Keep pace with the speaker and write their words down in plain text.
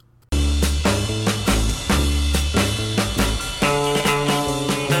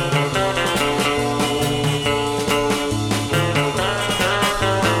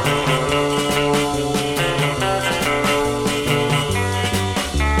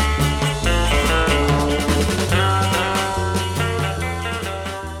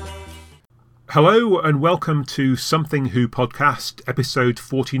Hello and welcome to Something Who podcast, episode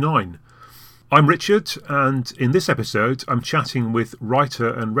 49. I'm Richard, and in this episode I'm chatting with writer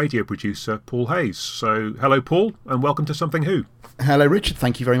and radio producer Paul Hayes. So hello Paul, and welcome to Something Who. Hello Richard,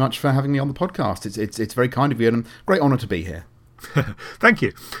 thank you very much for having me on the podcast. It's very kind of you and a great honour to be here. Thank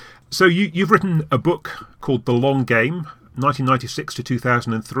you. So you've written a book called The Long Game, 1996 to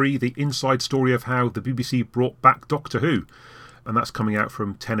 2003, the inside story of how the BBC brought back Doctor Who. And that's coming out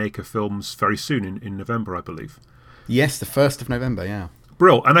from 10 Acre Films very soon, in November, I believe. Yes, the 1st of November, yeah.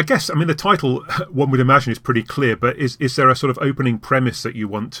 Brill. And I guess, the title, one would imagine, is pretty clear, but is there a sort of opening premise that you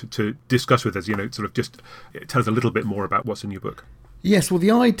want to discuss with us, sort of just tell us a little bit more about what's in your book? Yes, well,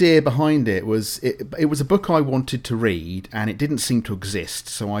 the idea behind it was, it was a book I wanted to read, and it didn't seem to exist,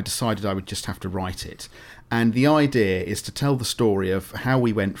 so I decided I would just have to write it. And the idea is to tell the story of how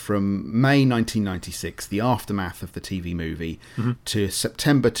we went from May 1996, the aftermath of the TV movie, to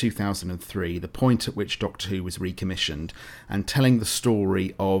September 2003, the point at which Doctor Who was recommissioned, and telling the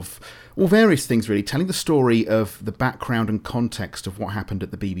story of, well, various things really, telling the story of the background and context of what happened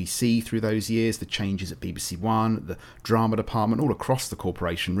at the BBC through those years, the changes at BBC One, the drama department, all across the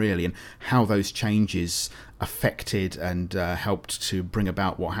corporation really, and how those changes affected and helped to bring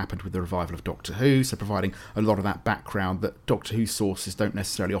about what happened with the revival of Doctor Who, so providing a lot of that background that Doctor Who sources don't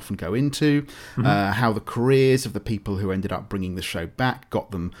necessarily often go into, how the careers of the people who ended up bringing the show back got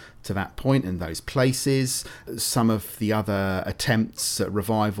them to that point in those places, some of the other attempts at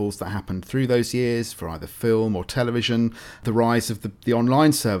revivals that happened through those years for either film or television, the rise of the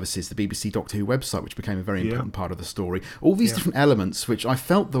online services, the BBC Doctor Who website, which became a very important part of the story, all these different elements which I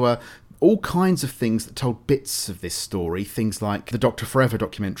felt there were all kinds of things that told bits of this story, things like the Doctor Forever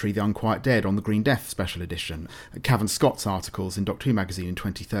documentary, The Unquiet Dead, on the Green Death special edition, Cavan Scott's articles in Doctor Who magazine in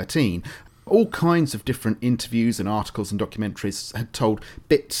 2013. All kinds of different interviews and articles and documentaries had told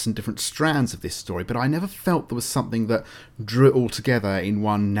bits and different strands of this story, but I never felt there was something that drew it all together in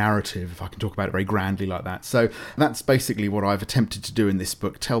one narrative, if I can talk about it very grandly like that. So that's basically what I've attempted to do in this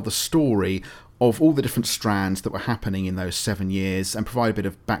book, tell the story of all the different strands that were happening in those 7 years and provide a bit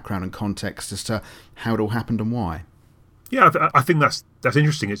of background and context as to how it all happened and why. Yeah, I think that's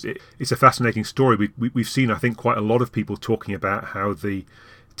interesting. It's a fascinating story. We've seen, I think, quite a lot of people talking about how the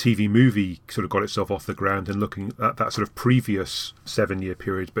TV movie sort of got itself off the ground and looking at that sort of previous 7-year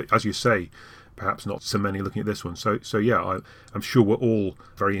period. But as you say, perhaps not so many looking at this one. So yeah, I'm sure we're all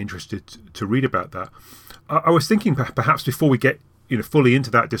very interested to read about that. I was thinking perhaps before we get fully into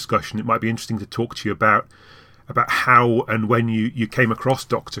that discussion, it might be interesting to talk to you about how and when you came across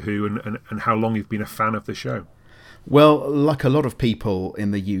Doctor Who and how long you've been a fan of the show. Well, like a lot of people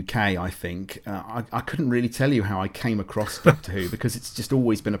in the UK, I think, I couldn't really tell you how I came across Doctor Who because it's just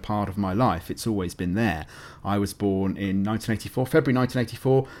always been a part of my life. It's always been there. I was born in 1984, February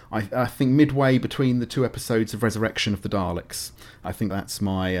 1984, I think midway between the 2 episodes of Resurrection of the Daleks. I think that's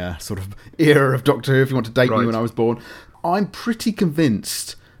my sort of era of Doctor Who, if you want to date me when I was born. I'm pretty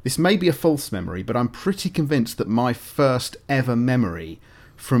convinced, this may be a false memory, but I'm pretty convinced that my first ever memory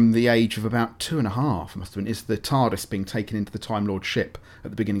from the age of about 2.5, must have been, is the TARDIS being taken into the Time Lord ship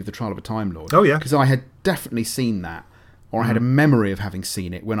at the beginning of the Trial of a Time Lord. Oh, yeah. Because I had definitely seen that, or I had a memory of having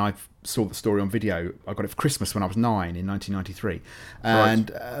seen it when I saw the story on video. I got it for Christmas when I was 9 in 1993. And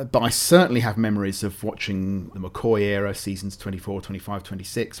but I certainly have memories of watching the McCoy era, seasons 24, 25,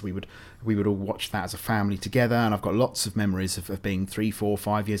 26. We would all watch that as a family together, and I've got lots of memories of being 3, 4,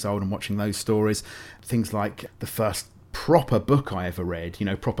 5 years old and watching those stories. Things like the first proper book I ever read,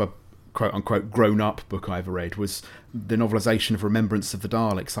 proper quote-unquote grown-up book I ever read, was the novelisation of Remembrance of the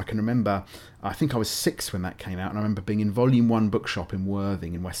Daleks. I can remember, I think I was 6 when that came out, and I remember being in Volume 1 bookshop in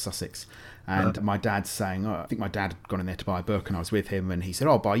Worthing in West Sussex, and my dad saying, I think my dad had gone in there to buy a book, and I was with him, and he said,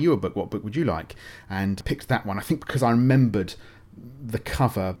 I'll buy you a book, what book would you like? And picked that one, I think because I remembered the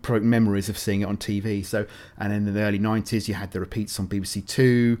cover, memories of seeing it on TV. So, and in the early 90s you had the repeats on BBC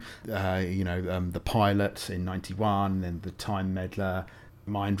Two, the pilot in 91, then the Time Meddler,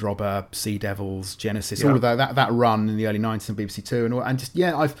 Mind Robber, Sea Devils, Genesis, all of that run in the early 90s on BBC Two,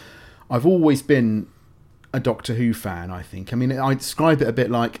 I've always been a Doctor Who fan, I think. I describe it a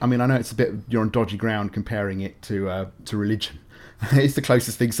bit like, I know it's a bit, you're on dodgy ground comparing it to religion. It's the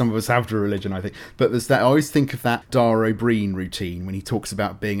closest thing some of us have to religion, I think. But there's that. I always think of that Dara Ó Briain routine when he talks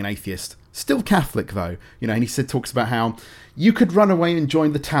about being an atheist. Still Catholic, though. And he talks about how you could run away and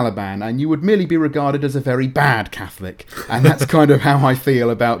join the Taliban and you would merely be regarded as a very bad Catholic. And that's kind of how I feel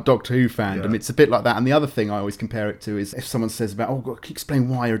about Doctor Who fandom. Yeah. It's a bit like that. And the other thing I always compare it to is if someone says about, can you explain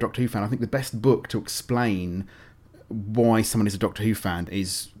why you're a Doctor Who fan? I think the best book to explain why someone is a Doctor Who fan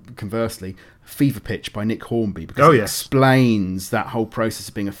is conversely, Fever Pitch by Nick Hornby, because it explains that whole process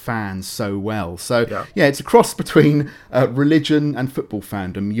of being a fan so well. So, yeah it's a cross between religion and football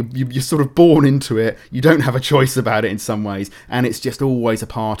fandom. You're sort of born into it. You don't have a choice about it in some ways, and it's just always a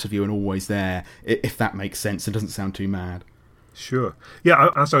part of you and always there, if that makes sense and doesn't sound too mad. Sure. Yeah,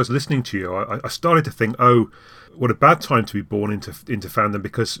 as I was listening to you, I started to think, what a bad time to be born into fandom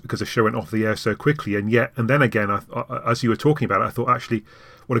because the show went off the air so quickly. And then again, as you were talking about it, I thought, actually,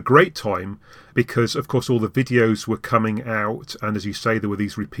 what a great time, because of course all the videos were coming out, and as you say, there were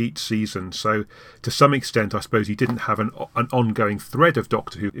these repeat seasons. So to some extent, I suppose you didn't have an ongoing thread of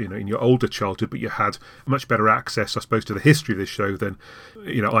Doctor Who, in your older childhood, but you had much better access, I suppose, to the history of this show than,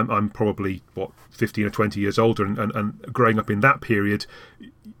 I'm probably 15 or 20 years older, and growing up in that period,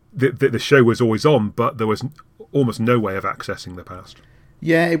 the show was always on, but there was almost no way of accessing the past.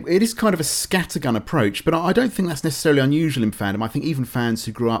 Yeah, it is kind of a scattergun approach, but I don't think that's necessarily unusual in fandom. I think even fans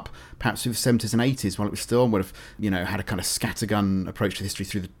who grew up perhaps through the 70s and 80s while it was still on would have, had a kind of scattergun approach to history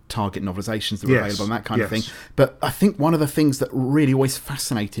through the Target novelisations that were available and that kind of thing. But I think one of the things that really always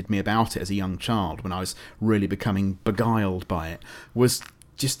fascinated me about it as a young child, when I was really becoming beguiled by it, was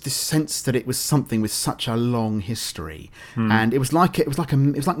just this sense that it was something with such a long history, and it was like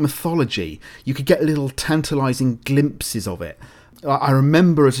mythology. You could get little tantalising glimpses of it. I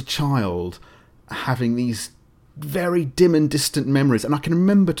remember as a child having these very dim and distant memories, and I can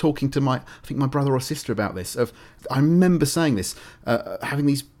remember talking to my brother or sister about this. I remember saying this, having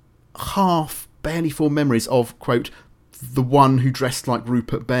these barely formed memories of, quote, the one who dressed like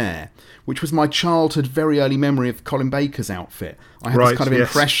Rupert Bear, which was my childhood very early memory of Colin Baker's outfit. I had this kind of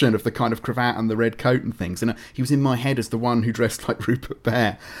impression of the kind of cravat and the red coat and things, and he was in my head as the one who dressed like Rupert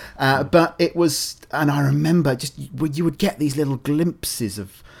Bear. But it was, and I remember you would get these little glimpses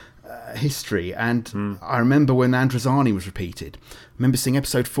of history, and I remember when Androzani was repeated. I remember seeing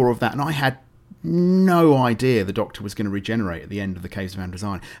episode 4 of that, and I had no idea the Doctor was going to regenerate at the end of the Caves of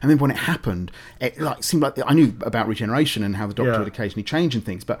Androzani. I remember when it happened, it seemed like I knew about regeneration and how the Doctor would occasionally change and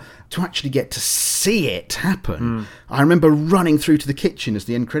things, but to actually get to see it happen, I remember running through to the kitchen as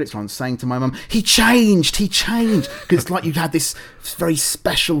the end credits line, saying to my mum, he changed, because it's like you'd had this very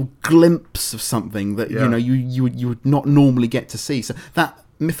special glimpse of something that you would not normally get to see. So that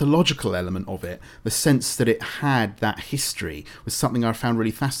mythological element of it, the sense that it had that history, was something I found really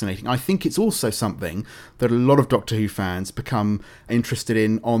fascinating. I think it's also something that a lot of Doctor Who fans become interested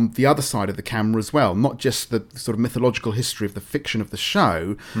in on the other side of the camera as well, not just the sort of mythological history of the fiction of the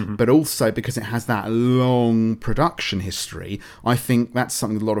show, but also because it has that long production history. I think that's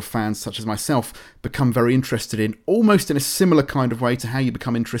something a lot of fans, such as myself, become very interested in, almost in a similar kind of way to how you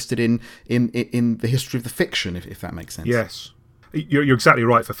become interested in the history of the fiction, if that makes sense. Yes. You're exactly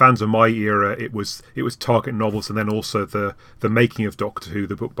right. For fans of my era, it was Target novels, and then also the making of Doctor Who,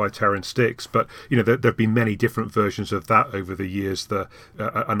 the book by Terrance Dicks. But there have been many different versions of that over the years.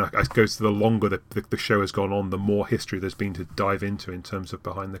 And I suppose the longer the show has gone on, the more history there's been to dive into in terms of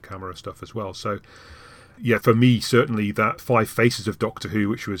behind the camera stuff as well. So, yeah, for me, certainly that 5 Faces of Doctor Who,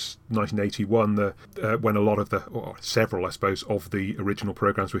 which was 1981, when a lot of several, I suppose, of the original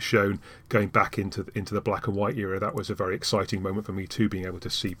programmes were shown, going back into the black and white era, that was a very exciting moment for me too, being able to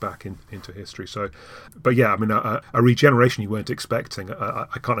see back into history. So, but yeah, I mean, a regeneration you weren't expecting.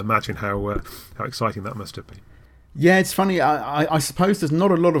 I can't imagine how exciting that must have been. Yeah, it's funny. I suppose there's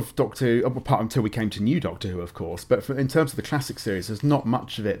not a lot of Doctor Who, apart until we came to New Doctor Who, of course. But in terms of the classic series, there's not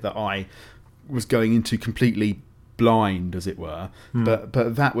much of it that I was going into completely blind, as it were. But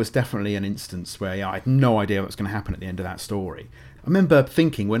that was definitely an instance where I had no idea what was going to happen at the end of that story. I remember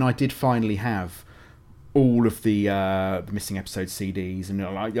thinking, when I did finally have all of the missing episode CDs, and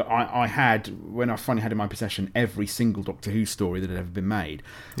I had, when I finally had in my possession every single Doctor Who story that had ever been made,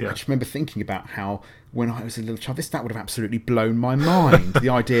 I just remember thinking about how, when I was a little child, that would have absolutely blown my mind. The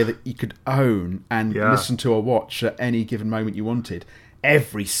idea that you could own and listen to or watch at any given moment you wanted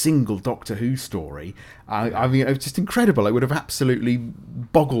every single Doctor Who story. I mean, it was just incredible. It would have absolutely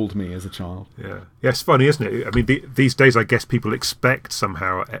boggled me as a child. Yeah, it's funny, isn't it? I mean, these days, I guess people expect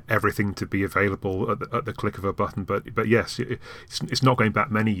somehow everything to be available at the click of a button. But yes, it's not going back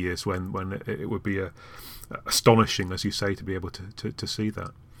many years when it would be astonishing, as you say, to be able to see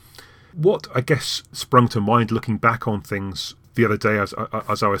that. What I guess sprung to mind looking back on things the other day as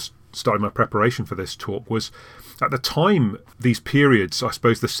I was starting my preparation for this talk was, at the time, these periods, I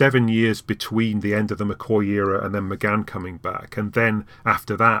suppose the 7 years between the end of the McCoy era and then McGann coming back, and then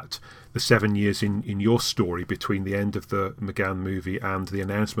after that, the 7 years in your story between the end of the McGann movie and the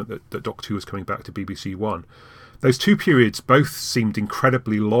announcement that Doctor Who was coming back to BBC One, those two periods both seemed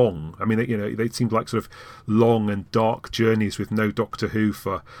incredibly long. I mean, they seemed like sort of long and dark journeys with no Doctor Who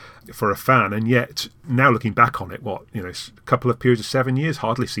for a fan. And yet, now looking back on it, a couple of periods of 7 years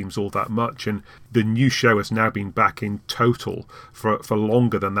hardly seems all that much. And the new show has now been back in total for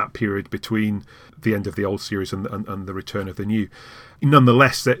longer than that period between the end of the old series and the return of the new.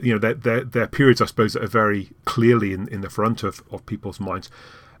 Nonetheless, they're periods, I suppose, that are very clearly in the front of people's minds.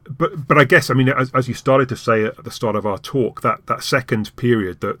 But I guess, I mean, as you started to say at the start of our talk, that second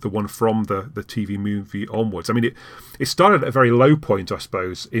period, the one from the TV movie onwards, I mean, it started at a very low point, I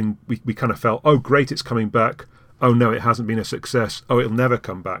suppose. We kind of felt, oh, great, it's coming back. Oh, no, it hasn't been a success. Oh, it'll never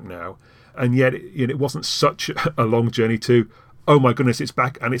come back now. And yet it wasn't such a long journey to, oh, my goodness, it's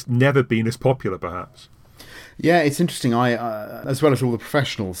back, and it's never been as popular, perhaps. Yeah, it's interesting. I, as well as all the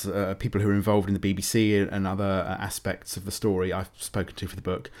professionals, people who are involved in the BBC and other aspects of the story I've spoken to for the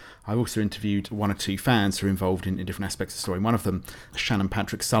book, I've also interviewed one or two fans who are involved in different aspects of the story. One of them, Shannon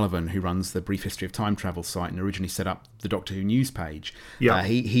Patrick Sullivan, who runs the Brief History of Time Travel site and originally set up the Doctor Who news page. Yeah.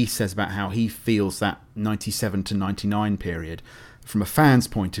 He says about how he feels that 97 to 99 period, from a fan's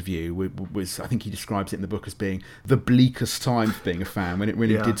point of view, was, I think he describes it in the book as being the bleakest time for being a fan, when it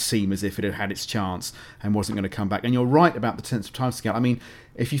really did seem as if it had had its chance and wasn't going to come back. And you're right about the sense of time scale. I mean,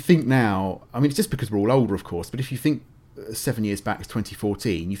 if you think now, I mean, it's just because we're all older, of course, but if you think 7 years back is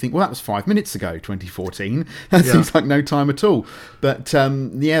 2014, you think, well, that was 5 minutes ago, 2014. That seems like no time at all. But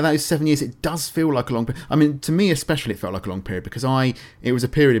those 7 years, it does feel like a long period. I mean, to me especially, it felt like a long period because it was a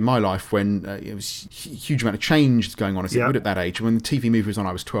period in my life when it was a huge amount of change going on as it would at that age. When the TV movie was on,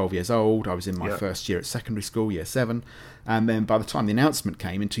 I was 12 years old. I was in my first year at secondary school, year 7. And then by the time the announcement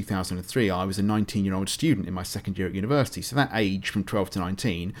came in 2003, I was a 19-year-old student in my second year at university. So that age from 12 to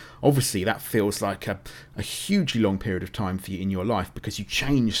 19, obviously that feels like a hugely long period of time for you in your life because you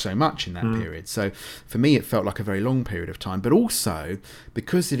change so much in that period. So for me, it felt like a very long period of time. But also,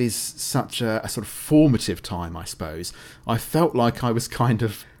 because it is such a sort of formative time, I suppose, I felt like I was kind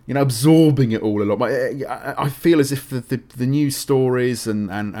of absorbing it all a lot. I feel as if the news stories and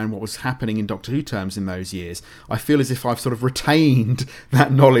what was happening in Doctor Who terms in those years, I feel as if I've sort of retained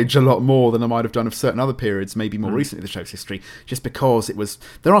that knowledge a lot more than I might have done of certain other periods, maybe more recently in the show's history, just because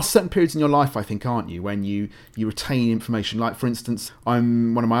there are certain periods in your life, I think, aren't you, when you retain information. Like, for instance,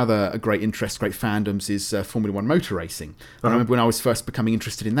 one of my other great interests, great fandoms is Formula One motor racing. I remember when I was first becoming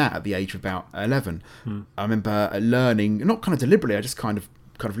interested in that at the age of about 11. I remember learning, not kind of deliberately, I just kind of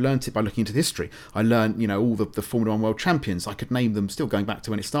learnt it by looking into the history. I learned, all the Formula 1 world champions. I could name them still going back to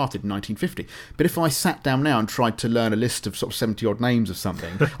when it started in 1950. But if I sat down now and tried to learn a list of sort of 70-odd names of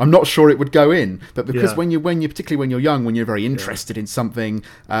something, I'm not sure it would go in. But because when you particularly when you're young, when you're very interested in something,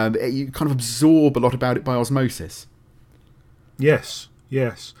 you kind of absorb a lot about it by osmosis. Yes.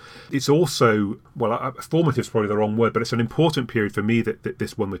 It's also, formative is probably the wrong word, but it's an important period for me that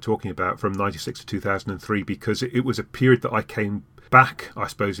this one we're talking about from 96 to 2003, because it was a period that I came back, I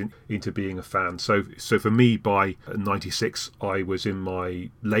suppose, into being a fan. So for me, by 96, I was in my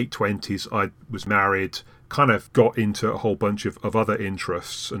late 20s. I was married, kind of got into a whole bunch of other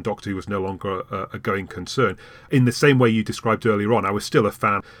interests, and Doctor Who was no longer a going concern. In the same way you described earlier on, I was still a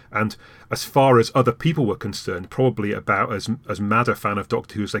fan, and as far as other people were concerned, probably about as mad a fan of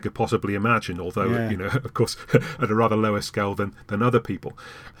Doctor Who as they could possibly imagine, although, of course, at a rather lower scale than other people.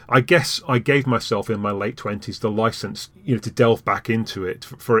 I guess I gave myself in my late 20s the license, to delve back into it,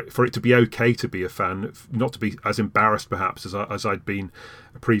 for it to be okay to be a fan, not to be as embarrassed perhaps as I'd been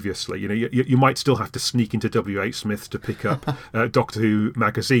previously. You might still have to sneak into WH Smith's to pick up Doctor Who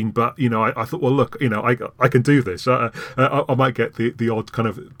magazine, but I thought, well, look, I can do this. I might get the odd kind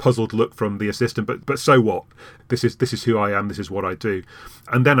of puzzled look from the assistant, but so what? This is who I am. This is what I do.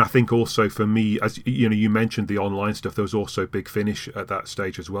 And then I think also for me, as you mentioned the online stuff, there was also Big Finish at that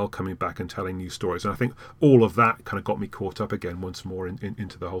stage as well, coming back and telling new stories. And I think all of that kind of got me caught up again once more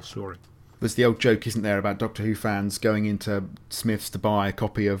into the whole story. There's the old joke, isn't there, about Doctor Who fans going into Smith's to buy a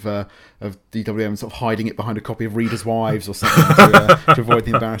copy of DWM and sort of hiding it behind a copy of Readers' Wives or something to avoid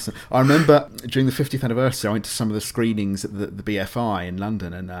the embarrassment. I remember during the 50th anniversary, I went to some of the screenings at the BFI in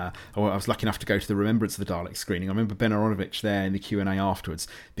London, and I was lucky enough to go to the Remembrance of the Daleks screening. I remember Ben Aronovich there in the Q&A afterwards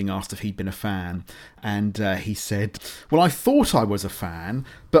being asked if he'd been a fan, and he said, well, I thought I was a fan,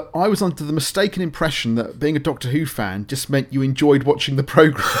 but I was under the mistaken impression that being a Doctor Who fan just meant you enjoyed watching the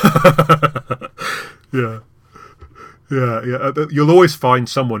programme. Yeah. You'll always find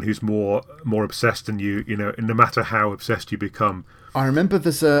someone who's more obsessed than you, no matter how obsessed you become. I remember I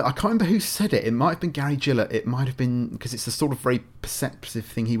can't remember who said it. It might have been Gary Gillett. It might have been, because it's the sort of very perceptive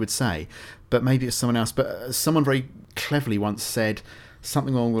thing he would say, but maybe it's someone else. But someone very cleverly once said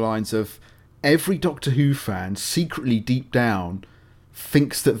something along the lines of, every Doctor Who fan secretly deep down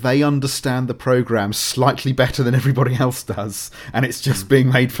thinks that they understand the programme slightly better than everybody else does, and it's just being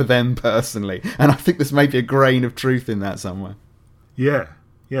made for them personally. And I think there's maybe a grain of truth in that somewhere. Yeah,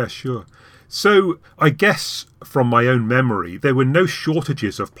 sure. So I guess from my own memory, there were no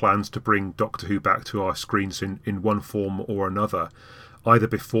shortages of plans to bring Doctor Who back to our screens in one form or another, either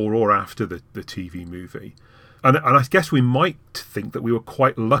before or after the TV movie. And I guess we might think that we were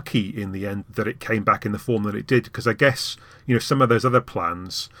quite lucky in the end that it came back in the form that it did, because I guess, some of those other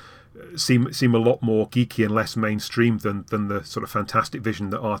plans seem a lot more geeky and less mainstream than the sort of fantastic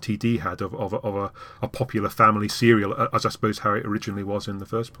vision that RTD had of a popular family serial, as I suppose how it originally was in the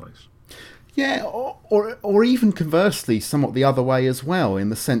first place. Yeah, or even conversely, somewhat the other way as well, in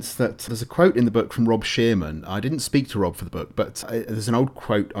the sense that there's a quote in the book from Rob Shearman. I didn't speak to Rob for the book, but there's an old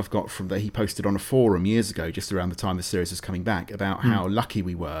quote I've got from that he posted on a forum years ago, just around the time the series was coming back, about how lucky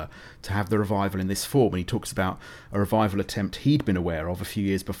we were to have the revival in this form. And he talks about a revival attempt he'd been aware of a few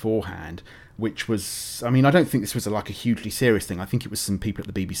years beforehand, which was, I don't think this was a hugely serious thing. I think it was some people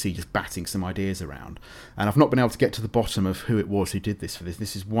at the BBC just batting some ideas around. And I've not been able to get to the bottom of who it was who did this for this.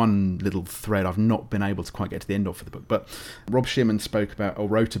 This is one little thread I've not been able to quite get to the end of for the book. But Rob Shearman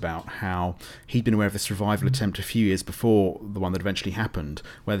wrote about how he'd been aware of this revival attempt a few years before the one that eventually happened,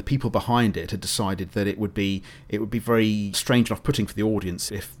 where the people behind it had decided that it would be very strange and off-putting for the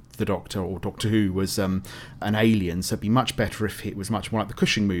audience if the Doctor or Doctor Who was an alien, so it'd be much better if it was much more like the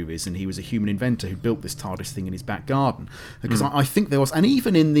Cushing movies and he was a human inventor who built this TARDIS thing in his back garden. Because I think there was, and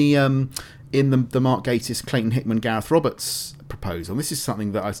even in the Mark Gatiss, Clayton Hickman, Gareth Roberts proposal, and this is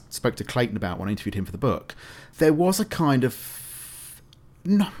something that I spoke to Clayton about when I interviewed him for the book, there was a kind of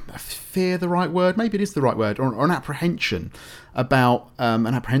fear the right word? Maybe it is the right word, or an apprehension about an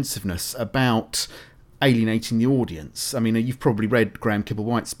apprehensiveness about alienating the audience. You've probably read Graham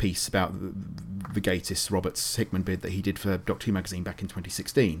Kibble-White's piece about the Gatiss Roberts Hickman bid that he did for Doctor Who magazine back in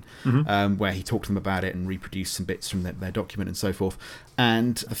 2016, where he talked to them about it and reproduced some bits from their document and so forth.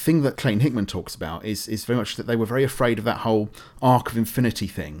 And the thing that Clayton Hickman talks about is very much that they were very afraid of that whole Arc of Infinity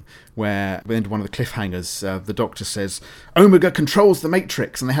thing, where at the end of one of the cliffhangers, the Doctor says, Omega controls the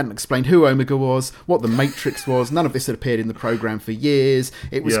Matrix, and they hadn't explained who Omega was, what the Matrix was. None of this had appeared in the programme for years.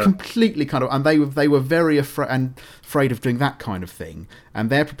 It was completely kind of, and they were very afraid of doing that kind of thing. And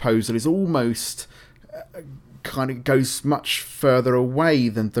their proposal is almost kind of goes much further away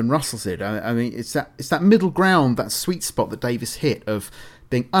than Russell's did. It's that middle ground, that sweet spot that Davis hit of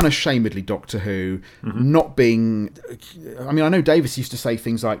being unashamedly Doctor Who, not being. I know Davis used to say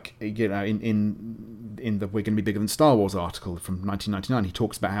things like, in the "We're Going to Be Bigger Than Star Wars" article from 1999, he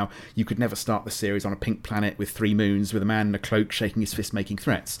talks about how you could never start the series on a pink planet with 3 moons with a man in a cloak shaking his fist making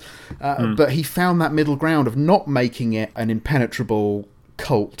threats. But he found that middle ground of not making it an impenetrable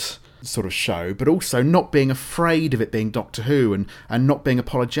cult sort of show, but also not being afraid of it being Doctor Who and not being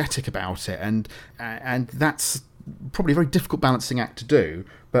apologetic about it, and that's probably a very difficult balancing act to do.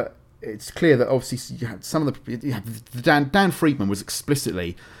 But it's clear that obviously you had some of the Dan Friedman was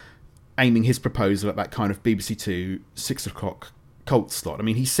explicitly aiming his proposal at that kind of BBC Two 6 o'clock cult slot.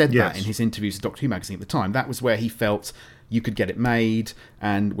 He said that in his interviews with Doctor Who magazine at the time. That was where he felt you could get it made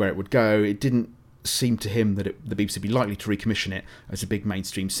and where it would go. It didn't seem to him that the BBC would be likely to recommission it as a big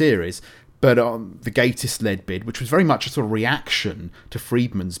mainstream series. But the Gatiss-led bid, which was very much a sort of reaction to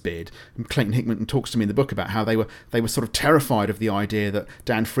Friedman's bid, and Clayton Hickman talks to me in the book about how they were sort of terrified of the idea that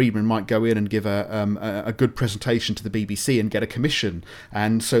Dan Friedman might go in and give a good presentation to the BBC and get a commission,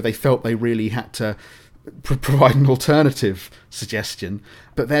 and so they felt they really had to provide an alternative suggestion.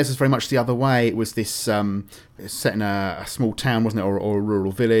 But theirs was very much the other way. It was this set in a small town, wasn't it, or a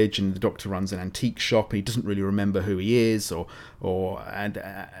rural village, and the Doctor runs an antique shop and he doesn't really remember who he is, and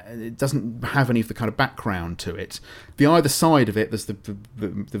it doesn't have any of the kind of background to it. The either side of it, there's the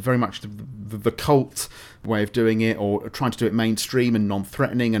very much the cult way of doing it, or trying to do it mainstream and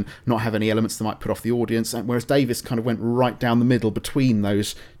non-threatening and not have any elements that might put off the audience, and whereas Davis kind of went right down the middle between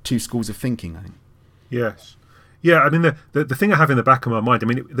those two schools of thinking, I think. Yes. Yeah, the thing I have in the back of my mind,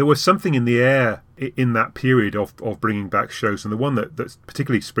 there was something in the air in that period of bringing back shows, and the one that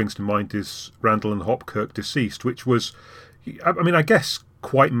particularly springs to mind is Randall and Hopkirk Deceased, which was, I guess,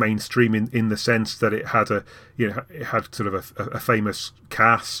 quite mainstream in the sense that it had it had sort of a famous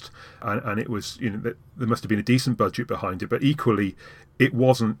cast, and it was, there must have been a decent budget behind it, but equally it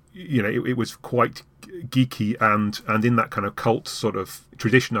wasn't, it was quite geeky and in that kind of cult sort of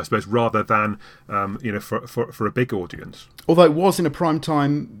tradition, I suppose, rather than for a big audience. Although it was in a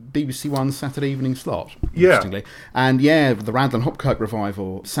prime-time BBC One Saturday evening slot, interestingly. And the Randall and Hopkirk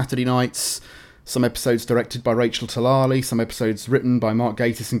revival, Saturday nights, Some episodes directed by Rachel Talali, some episodes written by Mark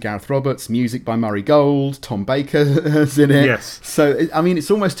Gatiss and Gareth Roberts, music by Murray Gold, Tom Baker's in it. Yes. So, I mean, it's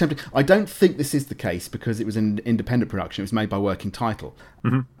almost tempting. I don't think this is the case because it was an independent production. It was made by Working Title.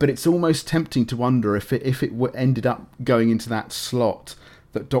 Mm-hmm. But it's almost tempting to wonder if it ended up going into that slot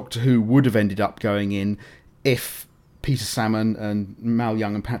that Doctor Who would have ended up going in if Peter Salmon and Mal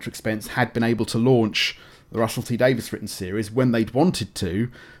Young and Patrick Spence had been able to launch the Russell T Davies written series when they'd wanted to,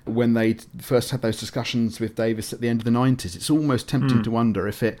 when they'd first had those discussions with Davies at the end of the 90s. It's almost tempting to wonder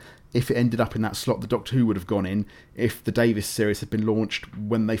if it ended up in that slot the Doctor Who would have gone in if the Davies series had been launched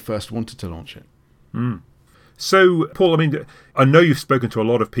when they first wanted to launch it. So, Paul, I mean, I know you've spoken to a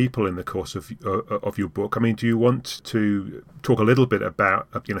lot of people in the course of your book. I mean, do you want to talk a little bit about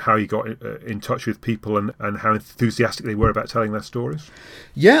how you got in touch with people and how enthusiastic they were about telling their stories?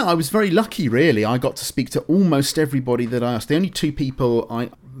 Yeah, I was very lucky, really. I got to speak to almost everybody that I asked. The only two people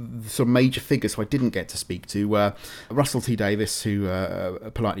sort of major figures who I didn't get to speak to were Russell T Davies, who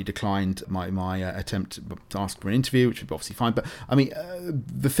politely declined my attempt to ask for an interview, which would obviously fine. But I mean,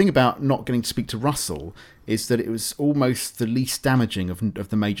 the thing about not getting to speak to Russell is that it was almost the least damaging of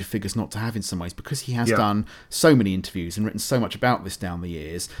the major figures not to have in some ways, because he has done so many interviews and written so much about this down the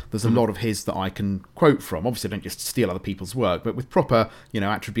years. There's a lot of his that I can quote from. Obviously, I don't just steal other people's work, but with proper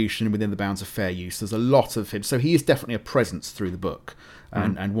attribution within the bounds of fair use. There's a lot of him. So he is definitely a presence through the book.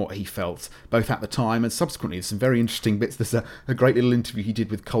 And what he felt, both at the time and subsequently. There's some very interesting bits. There's a great little interview he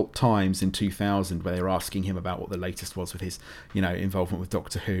did with Cult Times in 2000 where they were asking him about what the latest was with his, involvement with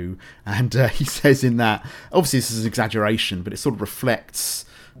Doctor Who. And he says in that, obviously this is an exaggeration, but it sort of reflects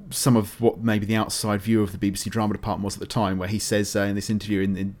some of what maybe the outside view of the BBC drama department was at the time, where he says in this interview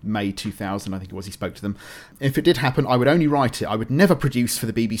in May 2000, I think it was, he spoke to them, if it did happen, I would only write it. I would never produce for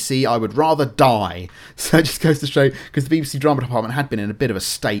the BBC. I would rather die. So it just goes to show, because the BBC drama department had been in a bit of a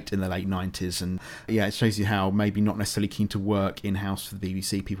state in the late 90s, and it shows you how maybe not necessarily keen to work in-house for the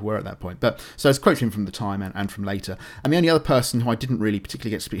BBC people were at that point. But so it's quoting from the time and from later. And the only other person who I didn't really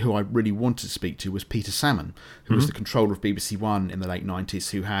particularly get to speak, who I really wanted to speak to, was Peter Salmon, who was the controller of BBC One in the late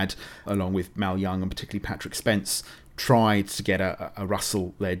 90s, who had, along with Mal Young and particularly Patrick Spence, tried to get a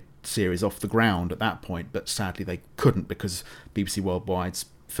Russell-led series off the ground at that point, but sadly they couldn't because BBC Worldwide's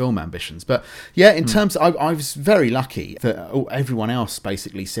film ambitions. But in terms of, I was very lucky that everyone else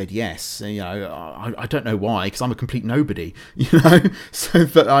basically said yes. I don't know why, because I'm a complete nobody, so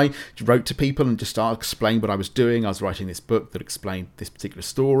that I wrote to people and just explained what I was doing. I was writing this book that explained this particular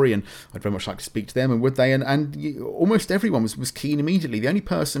story, and I'd very much like to speak to them, and would they? And almost everyone was keen immediately. The only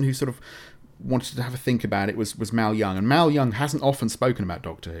person who sort of wanted to have a think about it was Mal Young, and Mal Young hasn't often spoken about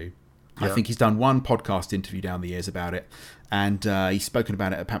Doctor Who. I think he's done one podcast interview down the years about it, and he's spoken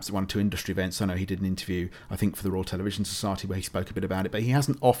about it perhaps at one or two industry events. I know he did an interview, I think, for the Royal Television Society where he spoke a bit about it, but he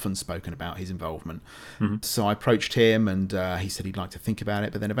hasn't often spoken about his involvement. So I approached him, and he said he'd like to think about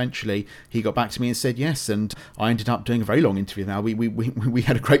it, but then eventually he got back to me and said yes, and I ended up doing a very long interview. Now we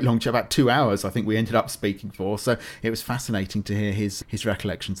had a great long chat, about 2 hours I think we ended up speaking for, so it was fascinating to hear his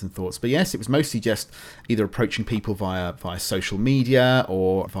recollections and thoughts. But yes, it was mostly just either approaching people via social media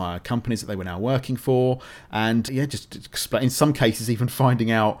or via companies that they were now working for, and just explain, in some cases even finding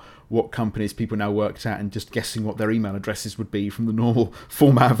out what companies people now worked at and just guessing what their email addresses would be from the normal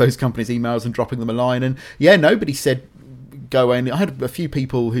format of those companies' emails and dropping them a line. And nobody said go in. I had a few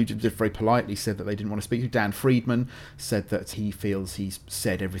people who just very politely said that they didn't want to speak to. Dan Friedman said that he feels he's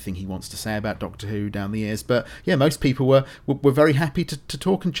said everything he wants to say about Doctor Who down the years. But most people were very happy to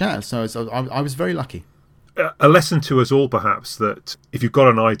talk and chat. So I was very lucky. A lesson to us all, perhaps, that if you've got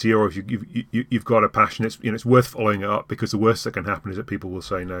an idea or if you've got a passion, it's worth following it up, because the worst that can happen is that people will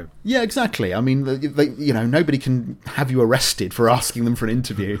say no. Yeah, exactly. I mean, nobody can have you arrested for asking them for an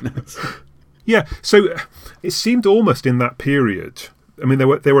interview. Yeah, so it seemed almost in that period. I mean,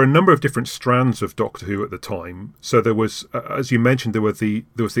 there were a number of different strands of Doctor Who at the time. So there was, as you mentioned, there was the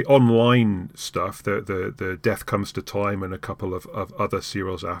online stuff, the Death Comes to Time, and a couple of other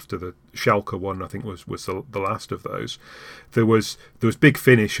serials after. The Schalke one, I think, was the last of those. There was Big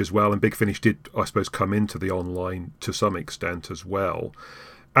Finish as well, and Big Finish did, I suppose, come into the online to some extent as well.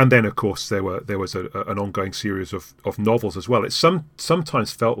 And then, of course, there was an ongoing series of novels as well. It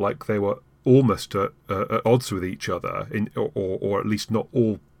sometimes felt like they were almost at odds with each other, or at least not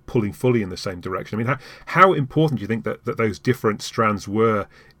all pulling fully in the same direction. I mean, how important do you think that those different strands were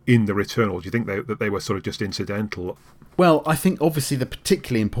in the return, or do you think that they were sort of just incidental? Well, I think obviously the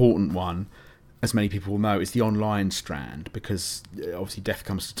particularly important one as many people will know, is the online strand, because obviously Death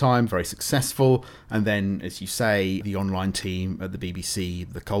Comes to Time, very successful, and then, as you say, the online team at the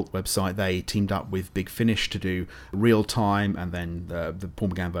BBC, the Cult website, they teamed up with Big Finish to do Real Time, and then the Paul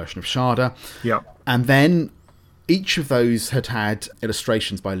McGann version of Sharda. Yeah. And then each of those had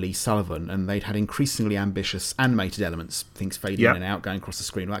illustrations by Lee Sullivan, and they'd had increasingly ambitious animated elements, things fading in and out, going across the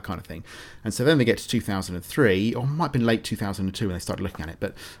screen, all that kind of thing. And so then they get to 2003, or it might have been late 2002 when they started looking at it,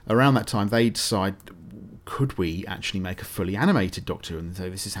 but around that time they decide, could we actually make a fully animated Doctor Who? And so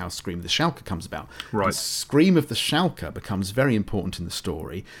this is how Scream of the Shalka comes about. Right. And Scream of the Shalka becomes very important in the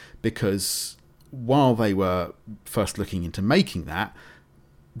story, because while they were first looking into making that,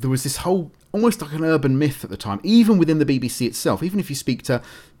 there was this whole, almost like an urban myth at the time, even within the BBC itself. Even if you speak to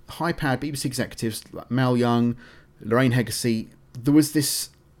high-powered BBC executives like Mal Young, Lorraine Heggessey, there was this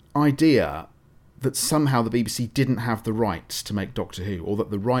idea that somehow the BBC didn't have the rights to make Doctor Who, or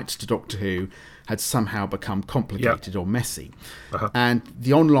that the rights to Doctor Who had somehow become complicated or messy. And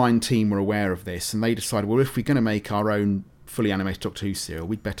the online team were aware of this, and they decided, well, if we're going to make our own fully animated Doctor Who serial,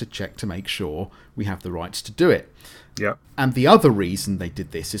 we'd better check to make sure we have the rights to do it. Yeah. And the other reason they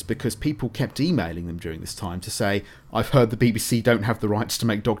did this is because people kept emailing them during this time to say, I've heard the BBC don't have the rights to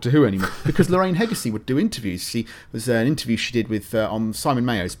make Doctor Who anymore. Because Lorraine Heggessey would do interviews. There was an interview she did with on Simon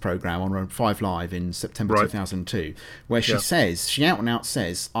Mayo's programme on 5 Live in September 2002, where she says, she out and out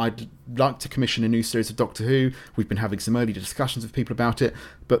says, I'd like to commission a new series of Doctor Who. We've been having some early discussions with people about it,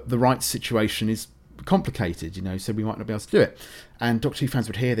 but the rights situation is complicated, so we might not be able to do it. And Doctor Who fans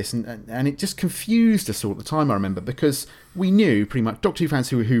would hear this, and it just confused us all at the time, I remember, because we knew pretty much, Doctor Who fans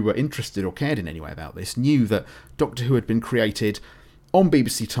who were interested or cared in any way about this knew that Doctor Who had been created on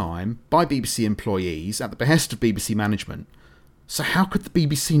BBC Time by BBC employees at the behest of BBC management. So how could the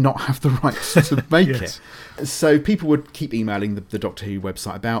BBC not have the rights to make it? So people would keep emailing the Doctor Who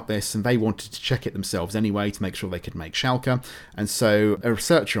website about this, and they wanted to check it themselves anyway to make sure they could make Shalka. And so a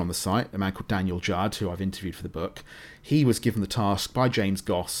researcher on the site, a man called Daniel Judd, who I've interviewed for the book, he was given the task by James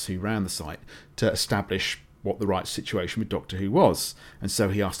Goss, who ran the site, to establish what the rights situation with Doctor Who was. And so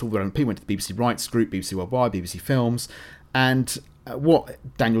he asked all the relevant people, went to the BBC Rights Group, BBC Worldwide, BBC Films, and what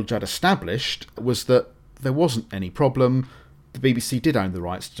Daniel Judd established was that there wasn't any problem. The BBC did own the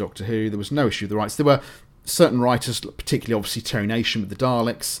rights to Doctor Who. There was no issue with the rights. There were certain writers, particularly obviously Terry Nation with the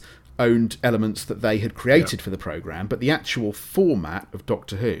Daleks, owned elements that they had created for the programme, but the actual format of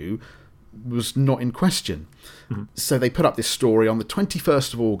Doctor Who was not in question. So they put up this story on the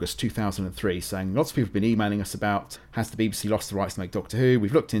 21st of August 2003 saying, lots of people have been emailing us about, has the BBC lost the rights to make Doctor Who?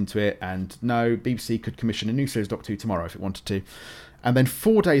 We've looked into it, and no, BBC could commission a new series of Doctor Who tomorrow if it wanted to. And then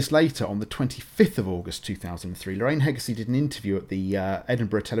 4 days later, on the 25th of August 2003, Lorraine Heggessey did an interview at the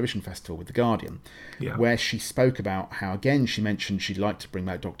Edinburgh Television Festival with The Guardian, where she spoke about how, again, she mentioned she'd like to bring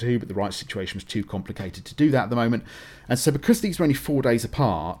back Doctor Who, but the rights situation was too complicated to do that at the moment. And so because these were only 4 days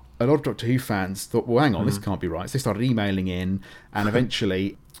apart, a lot of Doctor Who fans thought, well, hang on, this can't be right. So they started emailing in, and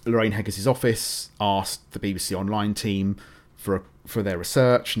eventually Lorraine Heggessey's office asked the BBC Online team for their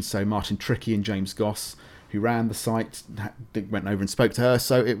research, and so Martin Trickey and James Goss, who ran the site, went over and spoke to her.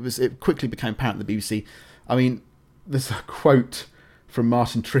 So it quickly became apparent that the BBC, I mean, there's a quote from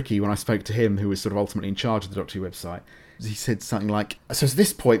Martin Trickey when I spoke to him, who was sort of ultimately in charge of the Doctor Who website. He said something like, so at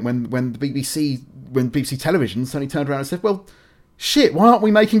this point, when BBC Television suddenly turned around and said, well, shit, why aren't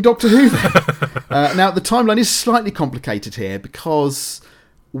we making Doctor Who then? Now, the timeline is slightly complicated here, because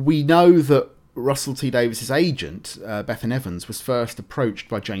we know that Russell T Davies's agent, Bethan Evans, was first approached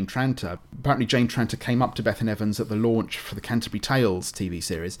by Jane Tranter. Apparently Jane Tranter came up to Bethan Evans at the launch for the Canterbury Tales TV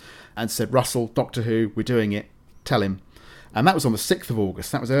series and said, Russell, Doctor Who, we're doing it, tell him. And that was on the 6th of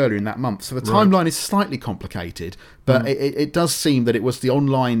August, that was earlier in that month. So the timeline is slightly complicated, but it does seem that it was the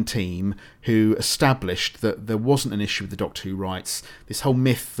online team who established that there wasn't an issue with the Doctor Who rights. This whole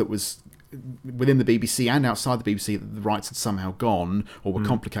myth that was within the BBC and outside the BBC that the rights had somehow gone or were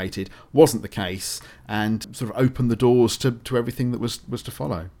complicated wasn't the case, and sort of opened the doors to everything that was to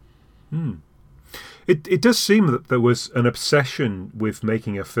follow. It does seem that there was an obsession with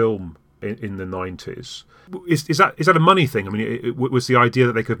making a film in the 90s. Is that a money thing? I mean, it was the idea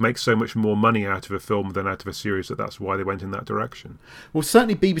that they could make so much more money out of a film than out of a series that's why they went in that direction? Well,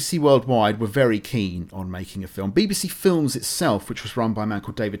 certainly BBC Worldwide were very keen on making a film. BBC Films itself, which was run by a man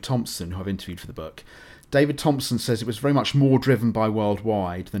called David Thompson, who I've interviewed for the book, David Thompson says it was very much more driven by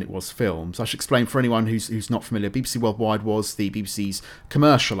Worldwide than it was films. I should explain for anyone who's not familiar. BBC Worldwide was the BBC's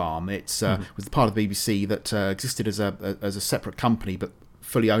commercial arm. It was the part of the BBC that existed as a separate company, but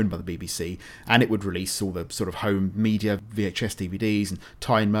fully owned by the BBC, and it would release all the sort of home media, VHS, DVDs, and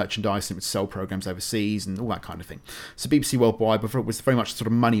tie-in merchandise, and it would sell programmes overseas and all that kind of thing. So BBC Worldwide was very much a sort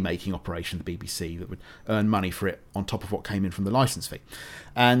of money-making operation of the BBC that would earn money for it on top of what came in from the licence fee.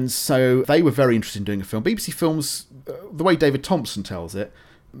 And so they were very interested in doing a film. BBC Films, the way David Thompson tells it,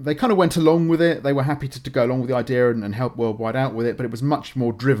 they kind of went along with it. They were happy to go along with the idea and help Worldwide out with it, but it was much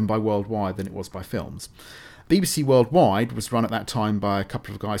more driven by Worldwide than it was by Films. BBC Worldwide was run at that time by a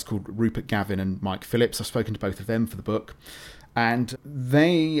couple of guys called Rupert Gavin and Mike Phillips. I've spoken to both of them for the book. And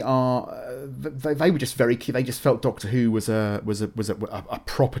they were just very key. They just felt Doctor Who was a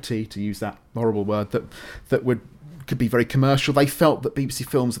property, to use that horrible word, that could be very commercial. They felt that BBC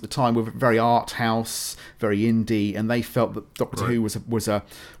Films at the time were very art house, very indie, and they felt that Doctor Who was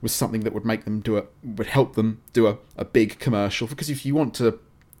something that would make them would help them do a big commercial. Because if you want to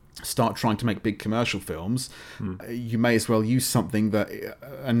start trying to make big commercial films, you may as well use something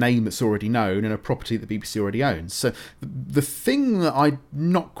a name that's already known and a property that the BBC already owns. So the thing that I'm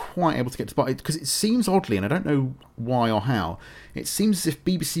not quite able to get to bottom, because it seems oddly, and I don't know why or how, it seems as if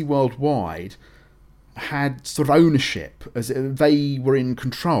BBC Worldwide had sort of ownership, as they were in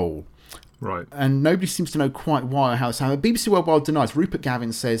control. Right. And nobody seems to know quite why or how it's happened. BBC Worldwide denies. Rupert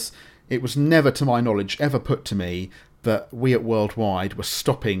Gavin says, it was never, to my knowledge, ever put to me that we at Worldwide were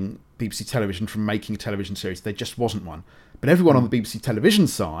stopping BBC Television from making a television series. There just wasn't one. But everyone on the BBC Television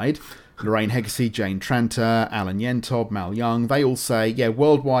side, Lorraine Heggessy, Jane Tranter, Alan Yentob, Mal Young, they all say, yeah,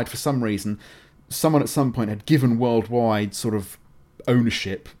 Worldwide, for some reason, someone at some point had given Worldwide sort of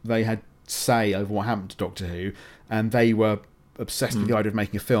ownership. They had say over what happened to Doctor Who, and they were obsessed with the idea of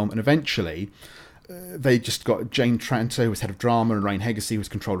making a film, and eventually they just got Jane Tranter, who was head of drama, and Lorraine Heggessy, who was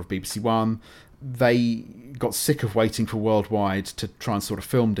controller of BBC One. They got sick of waiting for Worldwide to try and sort a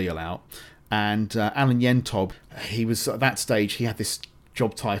film deal out, and Alan Yentob, he was at that stage, he had this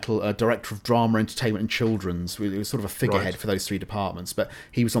job title, Director of Drama, Entertainment and Children's. It was sort of a figurehead for those three departments, but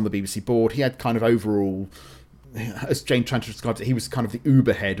he was on the BBC board. He had kind of overall, as Jane Tranter described it, he was kind of the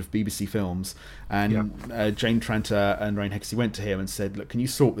Uber head of BBC Films. And Jane Tranter and Lorraine Heggessy went to him and said, look, can you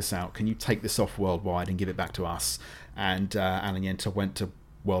sort this out? Can you take this off Worldwide and give it back to us? And Alan Yentob went to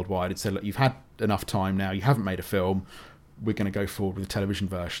Worldwide and said, look, you've had enough time now. You haven't made a film. We're going to go forward with a television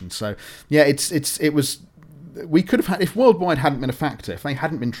version. So, yeah, it was... We could have had, if Worldwide hadn't been a factor, if they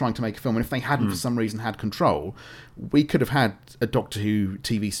hadn't been trying to make a film, and if they hadn't for some reason had control, we could have had a Doctor Who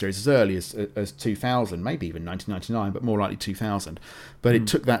TV series as early as 2000, maybe even 1999, but more likely 2000. But it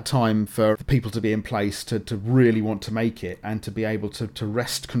took that time for people to be in place to really want to make it and to be able to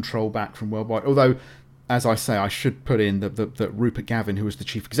wrest control back from Worldwide. Although, as I say, I should put in that Rupert Gavin, who was the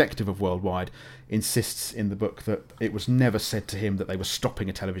chief executive of Worldwide, insists in the book that it was never said to him that they were stopping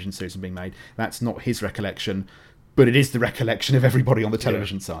a television series from being made. That's not his recollection, but it is the recollection of everybody on the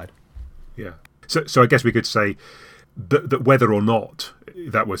television side. Yeah. So I guess we could say that whether or not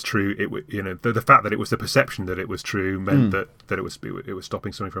that was true, the fact that it was the perception that it was true meant that it was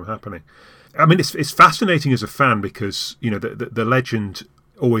stopping something from happening. I mean, it's fascinating as a fan because the legend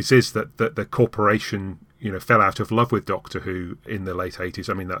always is that the corporation fell out of love with Doctor Who in the late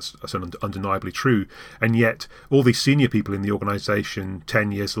 80s. I mean, that's undeniably true. And yet, all these senior people in the organisation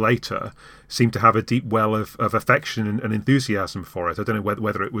 10 years later seem to have a deep well of affection and enthusiasm for it. I don't know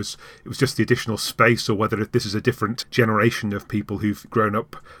whether it was just the additional space or whether this is a different generation of people who've grown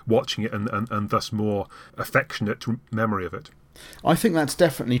up watching it and thus more affectionate memory of it. I think that's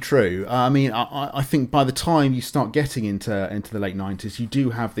definitely true. I mean, I think by the time you start getting into the late 90s, you do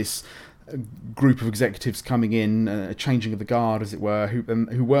have this group of executives coming in, a changing of the guard, as it were,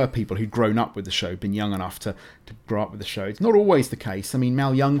 who were people who'd grown up with the show, been young enough to grow up with the show. It's not always the case. I mean,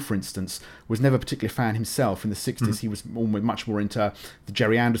 Mal Young, for instance, was never particularly a fan himself. In the 60s, he was much more into the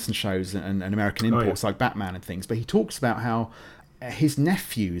Jerry Anderson shows and American imports like Batman and things. But he talks about how his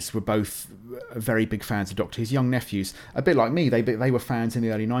nephews were both very big fans of Doctor. His young nephews, a bit like me, they were fans in the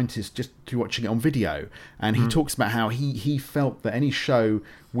early 90s just to watching it on video. And he talks about how he felt that any show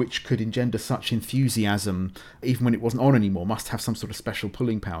which could engender such enthusiasm, even when it wasn't on anymore, must have some sort of special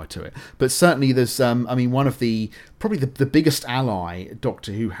pulling power to it. But certainly there's, one of probably the biggest ally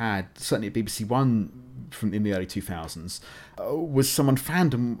Doctor Who had, certainly at BBC One in the early 2000s, was someone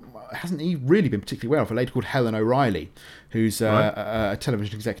fandom hasn't he really been particularly aware of, a lady called Helen O'Reilly, who's a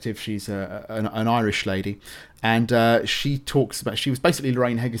television executive. She's an Irish lady, and she talks about, she was basically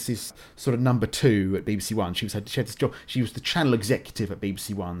Lorraine Heggessy's sort of number two at BBC One. She had this job. She was the channel executive at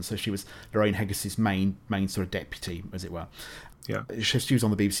BBC One, so she was Lorraine Heggessy's main sort of deputy, as it were. Yeah. She was on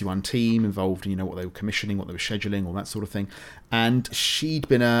the BBC One team, involved in what they were commissioning, what they were scheduling, all that sort of thing. And she'd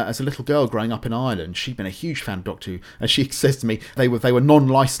been, as a little girl growing up in Ireland, she'd been a huge fan of Doctor Who. And she says to me, they were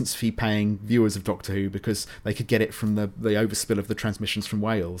non-licence fee paying viewers of Doctor Who because they could get it from the overspill of the transmissions from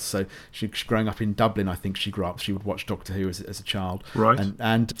Wales. So she growing up in Dublin, I think she grew up, she would watch Doctor Who as a child. Right.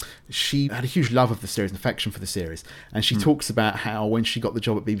 And she had a huge love of the series, an affection for the series. And she talks about how when she got the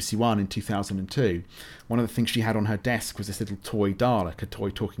job at BBC One in 2002, one of the things she had on her desk was this little toy Dalek, a toy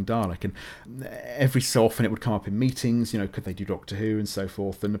talking Dalek, and every so often it would come up in meetings, could they do Doctor Who and so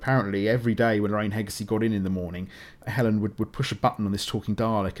forth. And apparently every day when Lorraine Heggessy got in the morning, Helen would push a button on this talking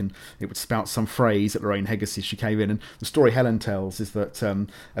Dalek and it would spout some phrase at Lorraine Heggessy as she came in. And the story Helen tells is that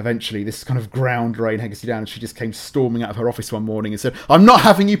eventually this kind of ground Lorraine Heggessy down, and she just came storming out of her office one morning and said, "I'm not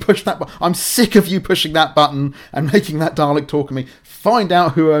having you push that button. I'm sick of you pushing that button and making that Dalek talk to me. Find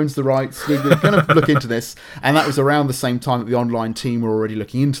out who owns the rights. You're going to look into this." And that was around the same time that the online team were already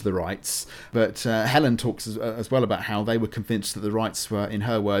looking into the rights. But Helen talks as well about how they were convinced that the rights were, in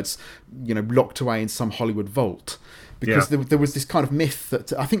her words, locked away in some Hollywood vault. Because there was this kind of myth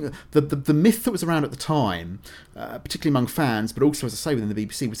that I think the myth that was around at the time, particularly among fans, but also, as I say, within the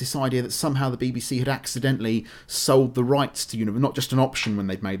BBC, was this idea that somehow the BBC had accidentally sold the rights to Universal, not just an option when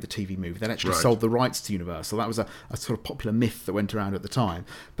they'd made the TV movie, they'd actually sold the rights to Universal. That was a sort of popular myth that went around at the time.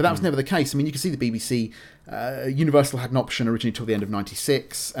 But that was never the case. I mean, you can see the BBC, Universal had an option originally till the end of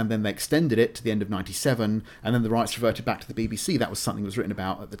 96, and then they extended it to the end of 97, and then the rights reverted back to the BBC. That was something that was written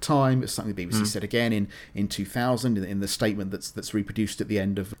about at the time. It was something the BBC said again in 2000 in the statement that's reproduced at the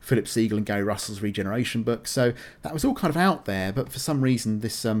end of Philip Siegel and Gary Russell's Regeneration book. So that was all kind of out there, but for some reason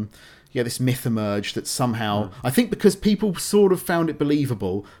this myth emerged that somehow, I think because people sort of found it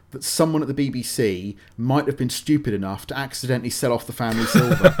believable that someone at the BBC might have been stupid enough to accidentally sell off the family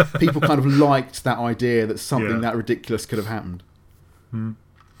silver. People kind of liked that idea that something that ridiculous could have happened.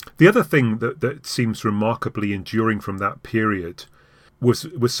 The other thing that seems remarkably enduring from that period was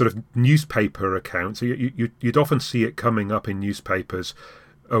sort of newspaper accounts. You'd often see it coming up in newspapers,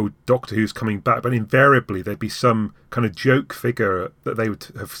 "Oh, Doctor Who's coming back," but invariably there'd be some kind of joke figure that they would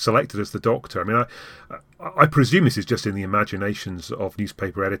have selected as the Doctor. I mean, I presume this is just in the imaginations of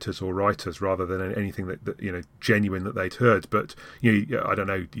newspaper editors or writers rather than anything that genuine that they'd heard. But I don't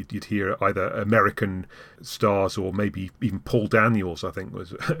know, you'd hear either American stars or maybe even Paul Daniels, I think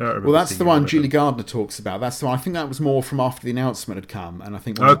was. Well, that's the one Julie Gardner talks about. That's the one. I think that was more from after the announcement had come, and I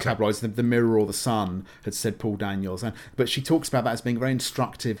think one of the tabloids, the Mirror or the Sun, had said Paul Daniels. But she talks about that as being very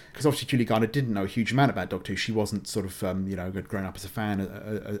instructive because obviously Julie Gardner didn't know a huge amount about Doctor Who. She wasn't sort of had grown up as a fan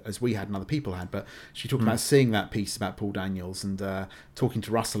as we had and other people had. But she talked about seeing that piece about Paul Daniels and talking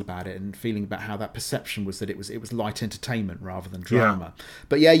to Russell about it and feeling about how that perception was that it was light entertainment rather than drama.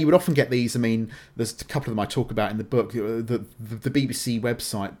 But you would often get these. I mean, there's a couple of them I talk about in the book. The BBC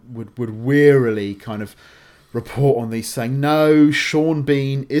website would wearily kind of report on these saying, "No, Sean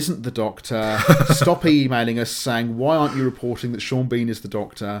Bean isn't the Doctor. Stop emailing us saying, why aren't you reporting that Sean Bean is the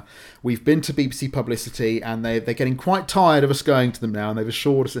Doctor? We've been to BBC publicity and they're getting quite tired of us going to them now, and they've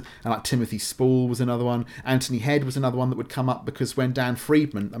assured us." And like Timothy Spall was another one. Anthony Head was another one that would come up because when Dan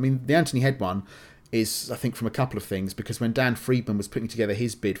Friedman, I mean, the Anthony Head one is, I think, from a couple of things, because when Dan Friedman was putting together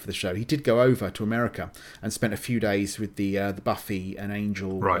his bid for the show, he did go over to America and spent a few days with the Buffy and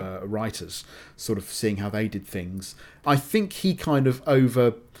Angel writers, sort of seeing how they did things. I think he kind of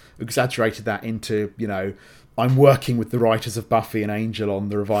over-exaggerated that into, I'm working with the writers of Buffy and Angel on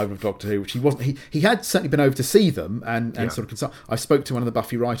the revival of Doctor Who, which he wasn't. He had certainly been over to see them and sort of consult. I spoke to one of the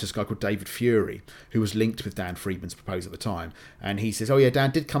Buffy writers, a guy called David Fury, who was linked with Dan Friedman's proposal at the time, and he says, "Oh yeah,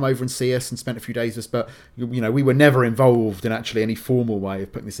 Dan did come over and see us and spent a few days with us, but we were never involved in actually any formal way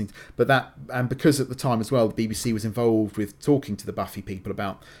of putting this thing." But because at the time as well, the BBC was involved with talking to the Buffy people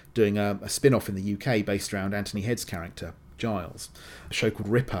about doing a spin-off in the UK based around Anthony Head's character, Giles, a show called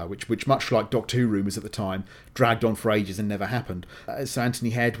Ripper, which much like Doctor Who rumours at the time, dragged on for ages and never happened. So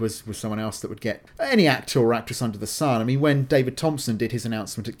Anthony Head was someone else that would get any actor or actress under the sun. I mean, when David Thompson did his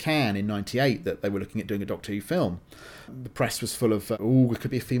announcement at Cannes in 98 that they were looking at doing a Doctor Who film, the press was full of, it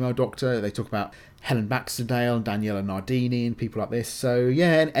could be a female Doctor. They talk about Helen Baxendale and Daniela Nardini and people like this. So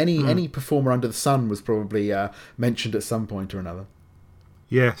yeah, any performer under the sun was probably mentioned at some point or another.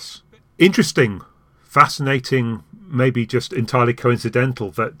 Yes. Interesting. Fascinating, maybe just entirely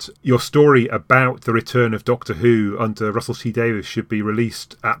coincidental that your story about the return of Doctor Who under Russell T Davies should be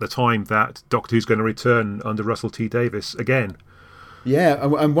released at the time that Doctor Who's going to return under Russell T Davies again. Yeah,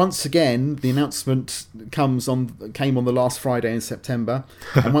 and once again, the announcement came on the last Friday in September,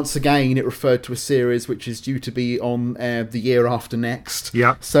 and once again, it referred to a series which is due to be on the year after next.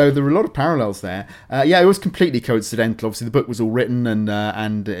 Yeah. So there were a lot of parallels there. It was completely coincidental. Obviously, the book was all written, and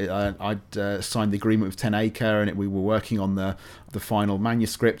I'd signed the agreement with 10 Acre, and we were working on the final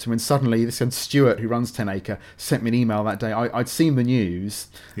manuscript. And when suddenly this guy Stuart, who runs 10 Acre, sent me an email that day. I'd seen the news.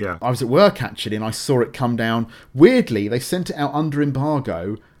 Yeah. I was at work actually, and I saw it come down. Weirdly, they sent it out under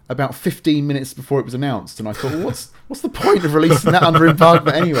embargo about 15 minutes before it was announced, and I thought, well, what's the point of releasing that under embargo?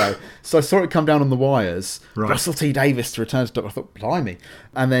 But anyway, so I saw it come down on the wires. Right. Russell T Davies to return to Doctor. I thought, blimey.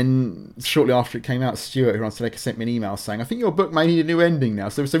 And then shortly after it came out, Stuart, who runs Seneca, sent me an email saying, I think your book may need a new ending now.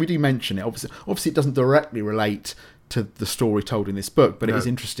 So we do mention it. Obviously it doesn't directly relate to the story told in this book, but it is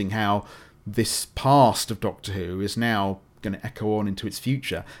interesting how this past of Doctor Who is now going to echo on into its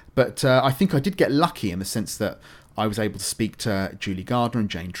future. But I think I did get lucky in the sense that I was able to speak to Julie Gardner and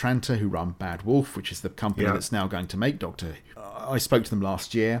Jane Tranter, who run Bad Wolf, which is the company that's now going to make Doctor Who. I spoke to them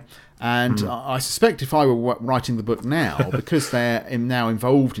last year, and I suspect if I were writing the book now, because they're now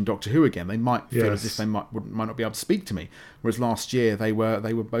involved in Doctor Who again, they might feel as if they might not be able to speak to me. Whereas last year they were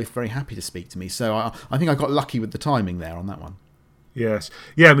both very happy to speak to me. So I think I got lucky with the timing there on that one. Yes,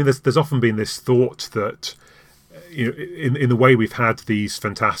 yeah. I mean, there's often been this thought that, in the way we've had these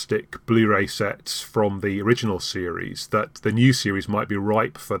fantastic Blu-ray sets from the original series, that the new series might be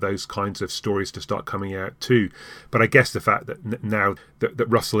ripe for those kinds of stories to start coming out too. But I guess the fact that now that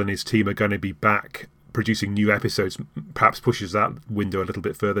Russell and his team are going to be back producing new episodes perhaps pushes that window a little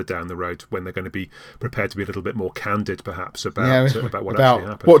bit further down the road, when they're going to be prepared to be a little bit more candid perhaps about what actually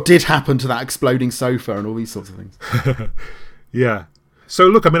happened. What did happen to that exploding sofa and all these sorts of things. Yeah. So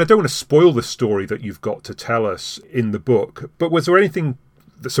look, I mean, I don't want to spoil the story that you've got to tell us in the book, but was there anything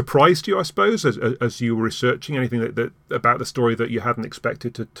that surprised you, I suppose, as you were researching, anything that about the story that you hadn't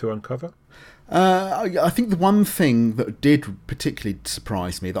expected to uncover? I think the one thing that did particularly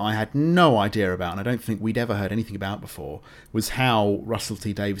surprise me, that I had no idea about, and I don't think we'd ever heard anything about before, was how Russell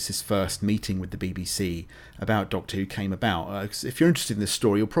T Davies's first meeting with the BBC about Doctor Who came about. If you're interested in this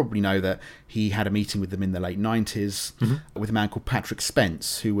story, you'll probably know that he had a meeting with them in the late 90s with a man called Patrick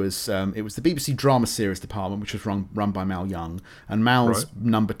Spence, who was it was the BBC drama series department, which was run by Mal Young, and Mal's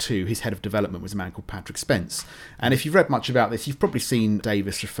number 2, his head of development, was a man called Patrick Spence. And if you've read much about this, you've probably seen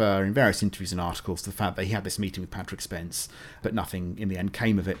Davies refer in various interviews and articles to the fact that he had this meeting with Patrick Spence, but nothing in the end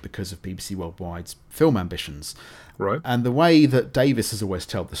came of it because of BBC Worldwide's film ambitions. Right. And the way that Davies has always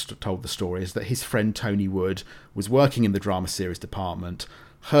told the story is that his friend Tony Wood was working in the drama series department,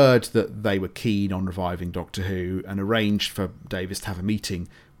 heard that they were keen on reviving Doctor Who, and arranged for Davies to have a meeting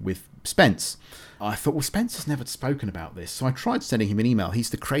with Spence. I thought, well, Spence has never spoken about this, so I tried sending him an email. He's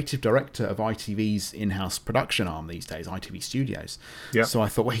the creative director of ITV's in-house production arm these days, ITV Studios. Yep. So I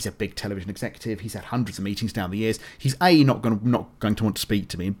thought, well, he's a big television executive. He's had hundreds of meetings down the years. He's A, not going to want to speak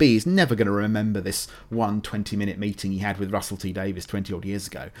to me, and B, he's never going to remember this 20-minute meeting he had with Russell T Davies 20-odd years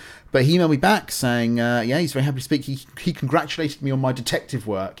ago. But he emailed me back saying, he's very happy to speak. He congratulated me on my detective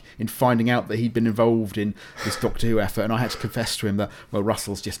work in finding out that he'd been involved in this Doctor Who effort, and I had to confess to him that, well,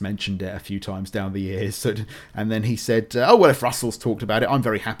 Russell's just mentioned it a few times down the years. So, and then he said, if Russell's talked about it, I'm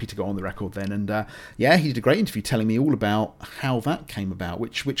very happy to go on the record then. And he did a great interview telling me all about how that came about,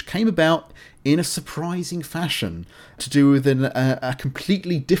 which came about in a surprising fashion, to do with a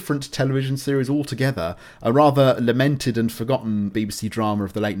completely different television series altogether, a rather lamented and forgotten BBC drama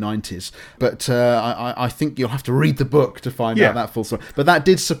of the late 90s. But I think you'll have to read the book to find out that full story. But that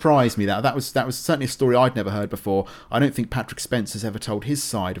did surprise me. That was certainly a story I'd never heard before. I don't think Patrick Spence has ever told his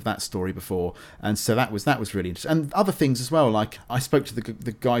side of that story before, and so that was really interesting. And other things as well, like I spoke to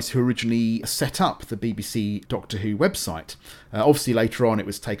the guys who originally set up the BBC Doctor Who website. Obviously later on it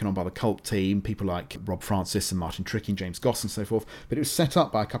was taken on by the cult team, people like Rob Francis and Martin Trickey and James Goss and so forth, but it was set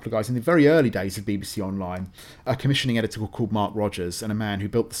up by a couple of guys in the very early days of BBC Online, a commissioning editor called Mark Rogers and a man who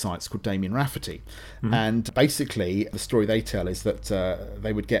built the sites called Damien Rafferty. And basically the story they tell is that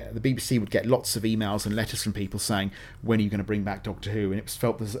the BBC would get lots of emails and letters from people saying, when are you going to bring back Doctor Who? And it was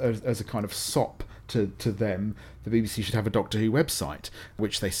felt as a kind of sop to them, the BBC should have a Doctor Who website,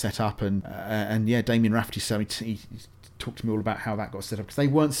 which they set up. And Damien Rafferty he talked to me all about how that got set up, because they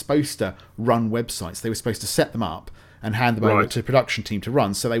weren't supposed to run websites. They were supposed to set them up and hand them over to the production team to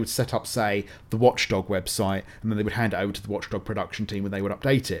run. So they would set up, say, the Watchdog website, and then they would hand it over to the Watchdog production team, and they would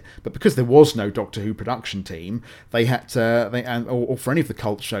update it. But because there was no Doctor Who production team, they had to, or for any of the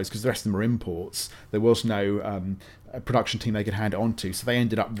cult shows, because the rest of them are imports, there was no production team they could hand it on to. So they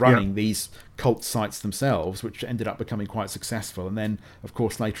ended up running these cult sites themselves, which ended up becoming quite successful. And then, of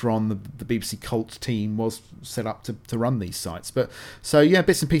course, later on, the BBC cult team was set up to run these sites. But so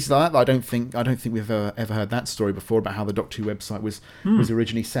bits and pieces like that. I don't think we've ever heard that story before about how the Doctor Who website was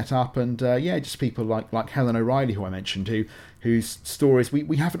originally set up. And just people like Helen O'Reilly, who I mentioned, whose stories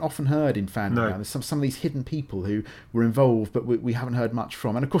we haven't often heard in fandom. No. There's some of these hidden people who were involved, but we haven't heard much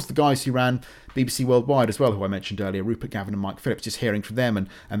from. And of course, the guys who ran BBC Worldwide as well, who I mentioned earlier, Rupert Gavin and Mike Phillips, just hearing from them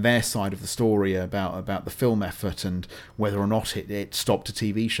and their side of the story about the film effort and whether or not it stopped a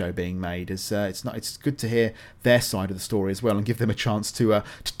TV show being made. It's good to hear their side of the story as well and give them a chance to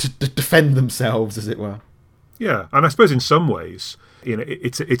defend themselves, as it were. Yeah, and I suppose in some ways,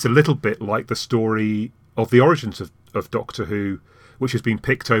 it's a little bit like the story of the origins of Doctor Who, which has been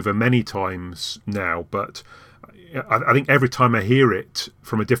picked over many times now, but I think every time I hear it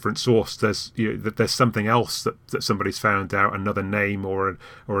from a different source, there's something else that somebody's found out, another name or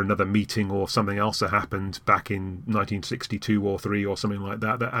another meeting or something else that happened back in 1962 or 3 or something like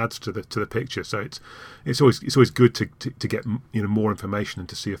that adds to the picture. So it's always good to get more information and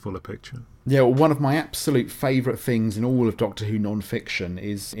to see a fuller picture. Yeah, well, one of my absolute favourite things in all of Doctor Who non-fiction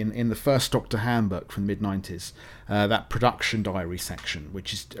is in the first Doctor handbook from the mid-90s, that production diary section,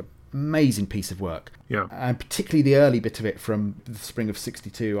 which is amazing piece of work. Yeah. And particularly the early bit of it from the spring of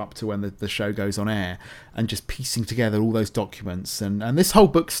 62 up to when the show goes on air, and just piecing together all those documents. And this whole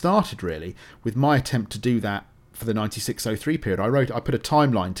book started really with my attempt to do that for the 96-03 period. I put a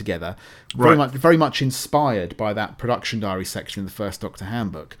timeline together, very much inspired by that production diary section in the first Doctor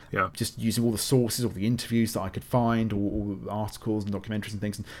handbook. Yeah. Just using all the sources, all the interviews that I could find, all the articles and documentaries and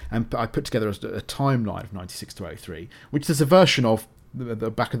things. And I put together a timeline of 96 to 03, which there's a version of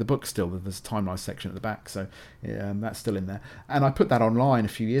the back of the book still. There's a timeline section at the back, so that's still in there. And I put that online a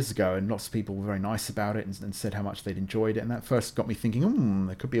few years ago, and lots of people were very nice about it and said how much they'd enjoyed it. And that first got me thinking,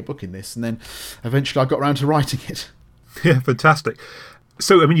 there could be a book in this. And then eventually I got around to writing it. Yeah, fantastic.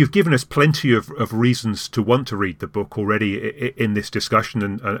 So, I mean, you've given us plenty of reasons to want to read the book already in this discussion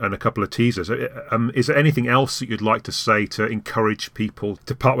and a couple of teasers. Is there anything else that you'd like to say to encourage people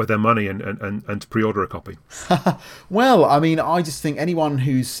to part with their money and to pre-order a copy? Well, I mean, I just think anyone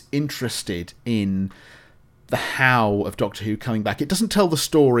who's interested in the how of Doctor Who coming back, it doesn't tell the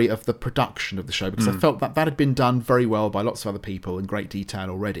story of the production of the show, because I felt that had been done very well by lots of other people in great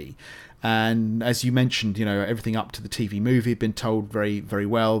detail already. And as you mentioned, everything up to the TV movie had been told very, very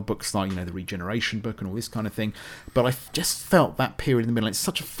well. Books like, the Regeneration book and all this kind of thing. But I just felt that period in the middle, it's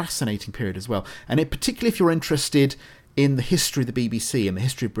such a fascinating period as well. And particularly if you're interested in the history of the BBC and the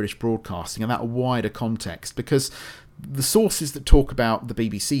history of British broadcasting and that wider context, because the sources that talk about the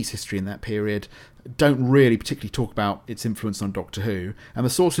BBC's history in that period don't really particularly talk about its influence on Doctor Who. And the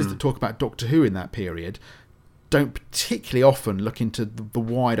sources that talk about Doctor Who in that period don't particularly often look into the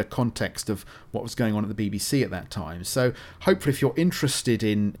wider context of what was going on at the BBC at that time. So hopefully if you're interested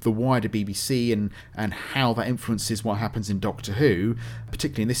in the wider BBC and how that influences what happens in Doctor Who,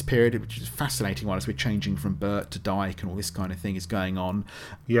 particularly in this period, which is a fascinating one as we're changing from Bert to Dyke and all this kind of thing is going on.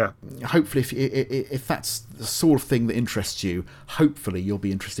 Yeah. Hopefully if that's the sort of thing that interests you, hopefully you'll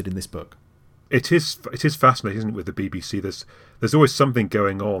be interested in this book. It is fascinating, isn't it, with the BBC? There's always something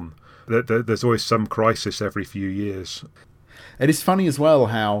going on. There's always some crisis every few years. It is funny as well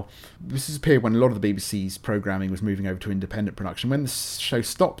how this is a period when a lot of the BBC's programming was moving over to independent production. When the show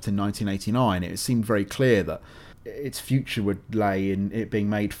stopped in 1989, it seemed very clear that its future would lay in it being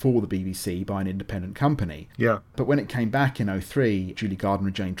made for the BBC by an independent company. Yeah. But when it came back in 2003, Julie Gardner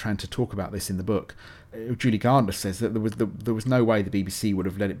and Jane Tranter talk about this in the book. Julie Gardner says that there was no way the BBC would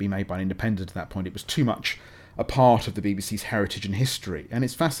have let it be made by an independent at that point. It was too much a part of the BBC's heritage and history. And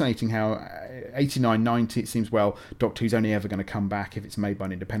it's fascinating how 89, 90, it seems, Doctor Who's only ever going to come back if it's made by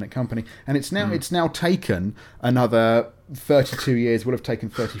an independent company. And it's now taken another 32 years, would have taken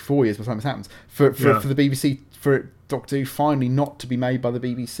 34 years by the time this happens, for the BBC, for Doctor Who finally not to be made by the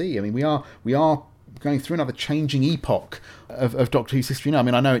BBC. I mean, we are going through another changing epoch of Doctor Who's history now. I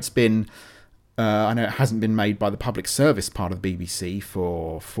mean, I know it hasn't been made by the public service part of the BBC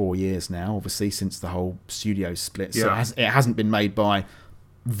for 4 years now, obviously, since the whole studio split. So it hasn't been made by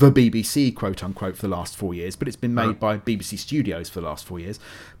the BBC, quote unquote, for the last 4 years, but it's been made by BBC Studios for the last 4 years.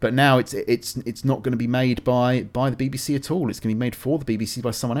 But now it's not going to be made by the BBC at all. It's going to be made for the BBC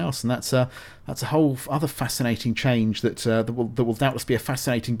by someone else, and that's a whole other fascinating change that will doubtless be a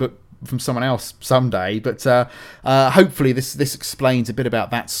fascinating book from someone else someday. But hopefully this explains a bit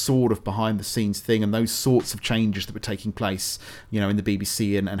about that sort of behind the scenes thing and those sorts of changes that were taking place, in the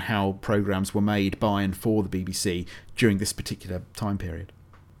BBC and how programmes were made by and for the BBC during this particular time period.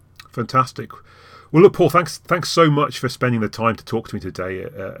 Fantastic. Well, look, Paul, thanks so much for spending the time to talk to me today.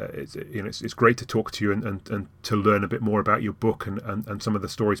 It's great to talk to you and to learn a bit more about your book and some of the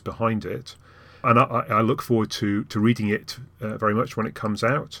stories behind it. And I look forward to reading it very much when it comes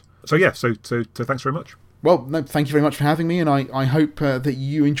out. So thanks very much. Well, no, thank you very much for having me, and I hope that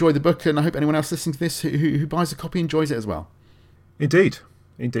you enjoy the book, and I hope anyone else listening to this who buys a copy enjoys it as well. Indeed.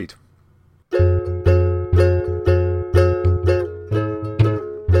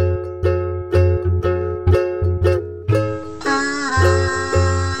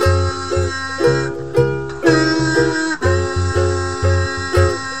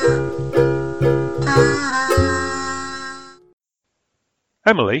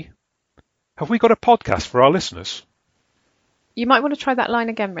 Emily, have we got a podcast for our listeners? You might want to try that line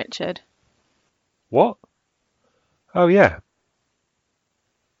again, Richard. What? Oh, yeah.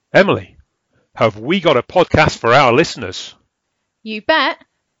 Emily, have we got a podcast for our listeners? You bet.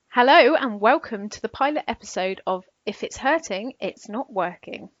 Hello and welcome to the pilot episode of If It's Hurting, It's Not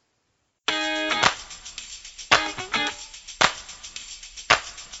Working.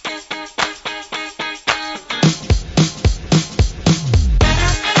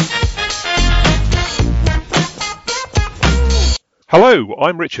 Hello,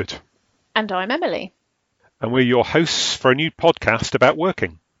 I'm Richard. And I'm Emily. And we're your hosts for a new podcast about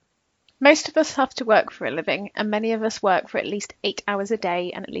working. Most of us have to work for a living, and many of us work for at least 8 hours a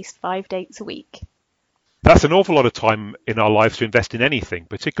day and at least 5 days a week. That's an awful lot of time in our lives to invest in anything,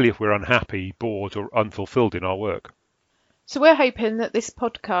 particularly if we're unhappy, bored or unfulfilled in our work. So we're hoping that this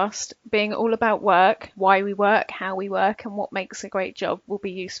podcast, being all about work, why we work, how we work and what makes a great job, will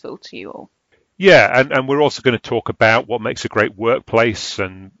be useful to you all. Yeah, and we're also going to talk about what makes a great workplace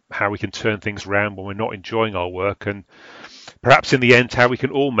and how we can turn things around when we're not enjoying our work, and perhaps in the end how we can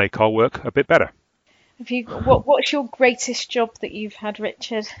all make our work a bit better. What's your greatest job that you've had,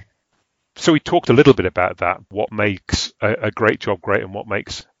 Richard? So we talked a little bit about that, what makes a great job great and what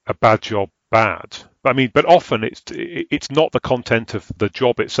makes a bad job bad. But often it's not the content of the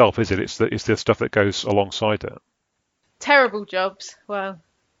job itself, is it? It's the stuff that goes alongside it. Terrible jobs. Well,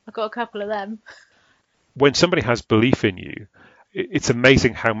 I've got a couple of them. When somebody has belief in you, it's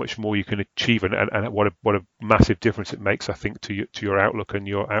amazing how much more you can achieve and what a massive difference it makes, I think, to your outlook and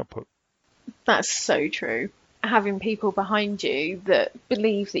your output. That's so true. Having people behind you that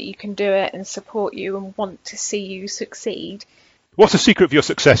believe that you can do it and support you and want to see you succeed. What's the secret of your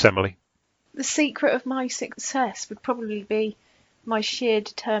success, Emily? The secret of my success would probably be my sheer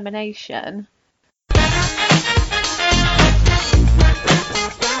determination.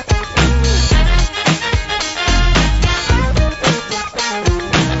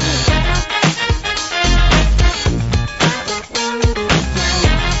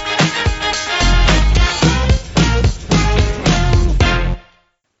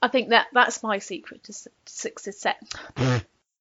 I think that's my secret to success.